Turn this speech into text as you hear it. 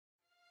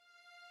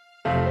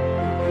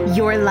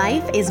Your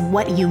life is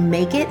what you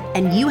make it,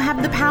 and you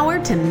have the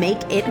power to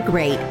make it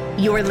great.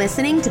 You're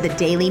listening to the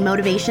Daily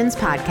Motivations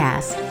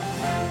Podcast.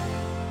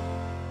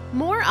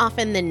 More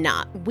often than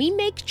not, we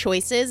make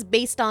choices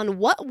based on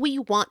what we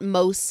want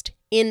most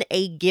in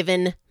a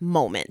given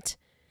moment.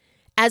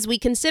 As we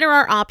consider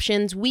our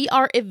options, we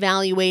are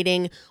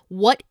evaluating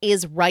what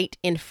is right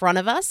in front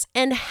of us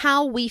and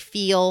how we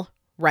feel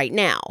right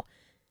now.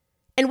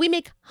 And we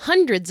make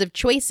hundreds of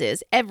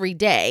choices every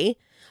day,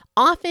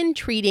 often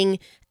treating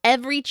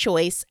every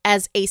choice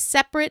as a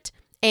separate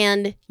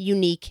and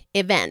unique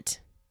event,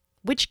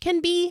 which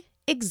can be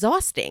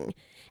exhausting,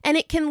 and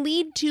it can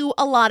lead to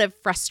a lot of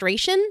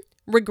frustration,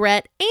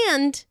 regret,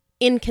 and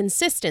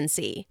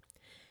inconsistency.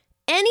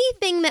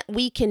 Anything that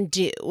we can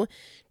do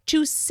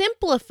to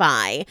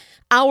simplify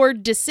our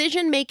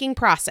decision-making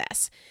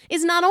process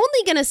is not only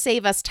going to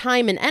save us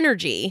time and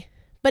energy,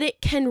 but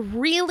it can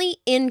really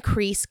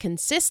increase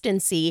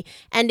consistency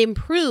and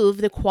improve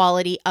the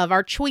quality of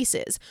our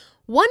choices.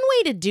 One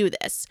way to do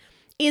this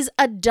is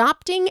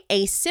adopting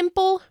a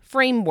simple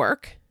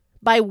framework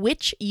by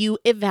which you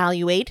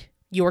evaluate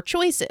your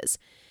choices.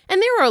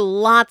 And there are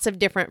lots of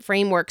different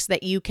frameworks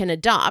that you can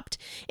adopt.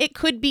 It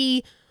could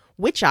be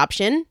which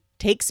option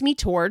takes me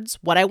towards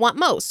what I want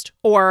most,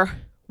 or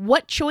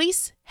what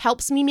choice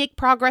helps me make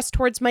progress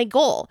towards my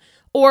goal,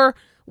 or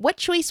what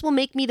choice will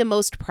make me the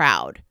most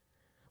proud,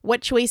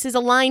 what choice is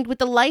aligned with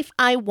the life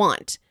I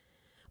want,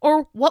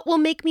 or what will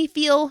make me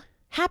feel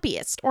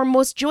happiest or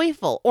most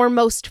joyful or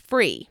most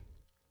free.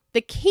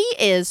 The key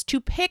is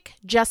to pick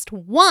just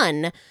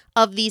one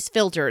of these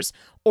filters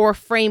or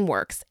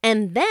frameworks,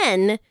 and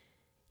then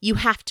you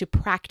have to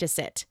practice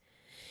it.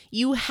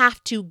 You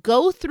have to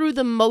go through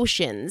the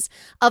motions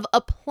of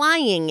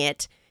applying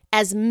it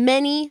as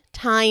many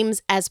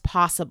times as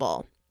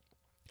possible.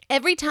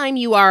 Every time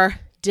you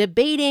are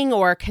debating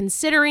or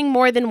considering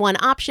more than one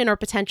option or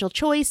potential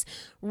choice,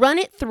 run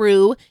it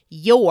through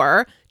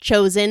your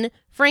chosen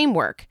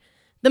framework.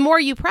 The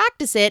more you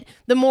practice it,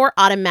 the more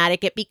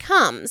automatic it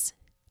becomes.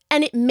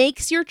 And it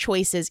makes your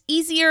choices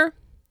easier.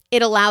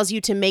 It allows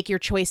you to make your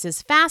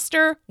choices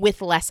faster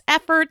with less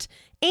effort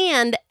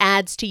and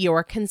adds to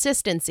your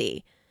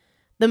consistency.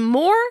 The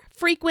more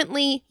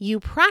frequently you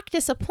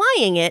practice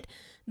applying it,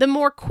 the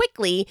more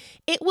quickly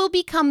it will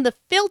become the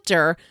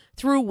filter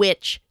through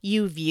which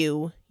you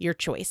view your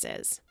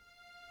choices.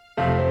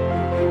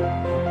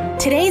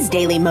 Today's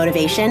Daily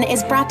Motivation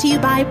is brought to you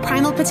by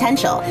Primal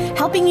Potential,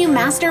 helping you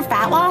master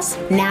fat loss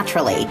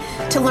naturally.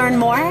 To learn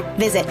more,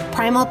 visit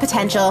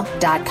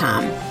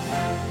primalpotential.com.